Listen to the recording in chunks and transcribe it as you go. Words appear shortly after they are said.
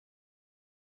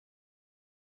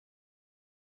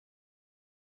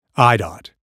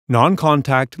I.DOT,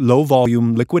 non-contact,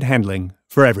 low-volume liquid handling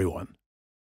for everyone.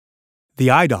 The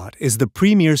I.DOT is the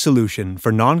premier solution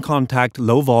for non-contact,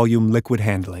 low-volume liquid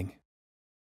handling.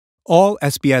 All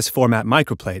SBS format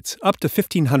microplates up to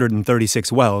 1,536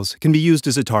 wells can be used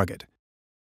as a target,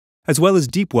 as well as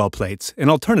deep well plates and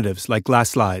alternatives like glass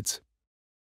slides.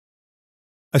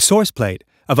 A source plate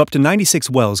of up to 96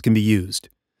 wells can be used.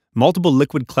 Multiple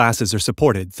liquid classes are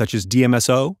supported, such as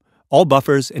DMSO, all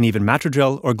buffers, and even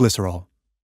matrigel or glycerol.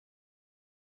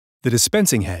 The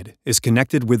dispensing head is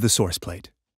connected with the source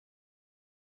plate.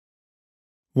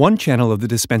 One channel of the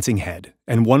dispensing head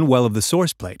and one well of the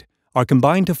source plate are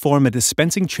combined to form a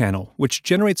dispensing channel which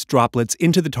generates droplets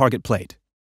into the target plate.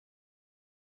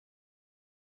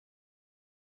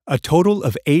 A total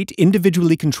of 8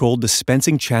 individually controlled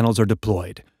dispensing channels are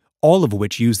deployed, all of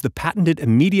which use the patented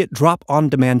immediate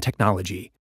drop-on-demand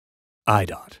technology,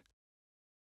 I.DOT.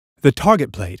 The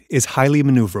target plate is highly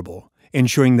maneuverable,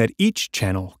 ensuring that each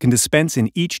channel can dispense in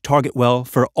each target well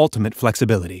for ultimate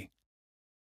flexibility.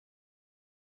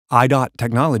 I.DOT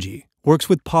technology works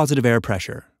with positive air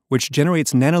pressure, which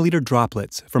generates nanoliter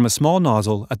droplets from a small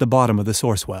nozzle at the bottom of the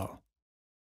source well.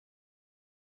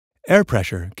 Air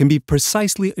pressure can be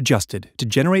precisely adjusted to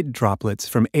generate droplets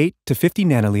from 8 to 50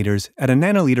 nanoliters at a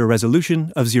nanoliter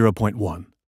resolution of 0.1.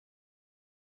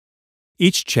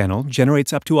 Each channel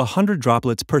generates up to 100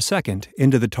 droplets per second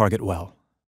into the target well.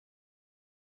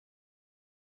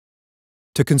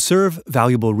 To conserve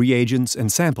valuable reagents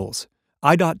and samples,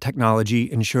 I.DOT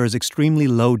technology ensures extremely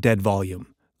low dead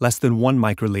volume, less than 1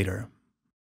 microliter.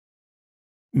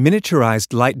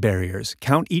 Miniaturized light barriers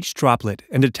count each droplet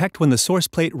and detect when the source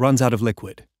plate runs out of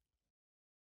liquid.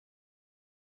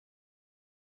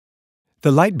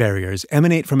 The light barriers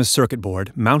emanate from a circuit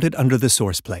board mounted under the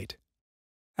source plate.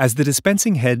 As the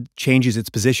dispensing head changes its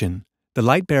position, the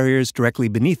light barriers directly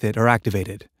beneath it are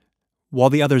activated, while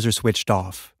the others are switched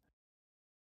off.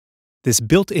 This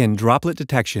built-in droplet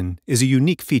detection is a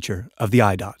unique feature of the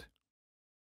I.DOT.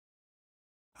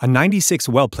 A 96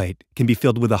 well plate can be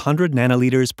filled with 100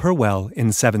 nanoliters per well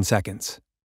in 7 seconds.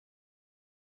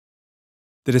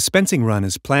 The dispensing run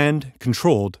is planned,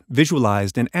 controlled,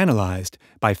 visualized, and analyzed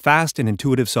by fast and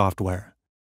intuitive software.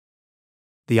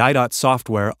 The I.DOT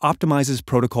software optimizes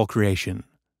protocol creation.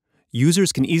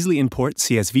 Users can easily import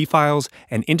CSV files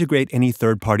and integrate any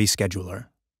third-party scheduler.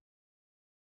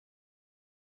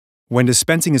 When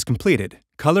dispensing is completed,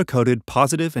 color-coded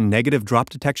positive and negative drop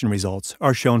detection results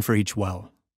are shown for each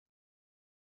well.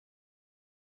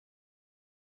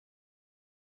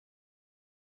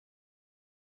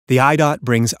 The I.DOT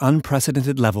brings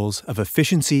unprecedented levels of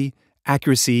efficiency,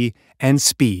 accuracy, and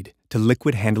speed to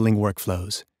liquid handling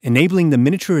workflows, enabling the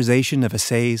miniaturization of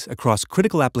assays across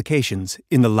critical applications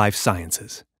in the life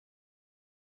sciences.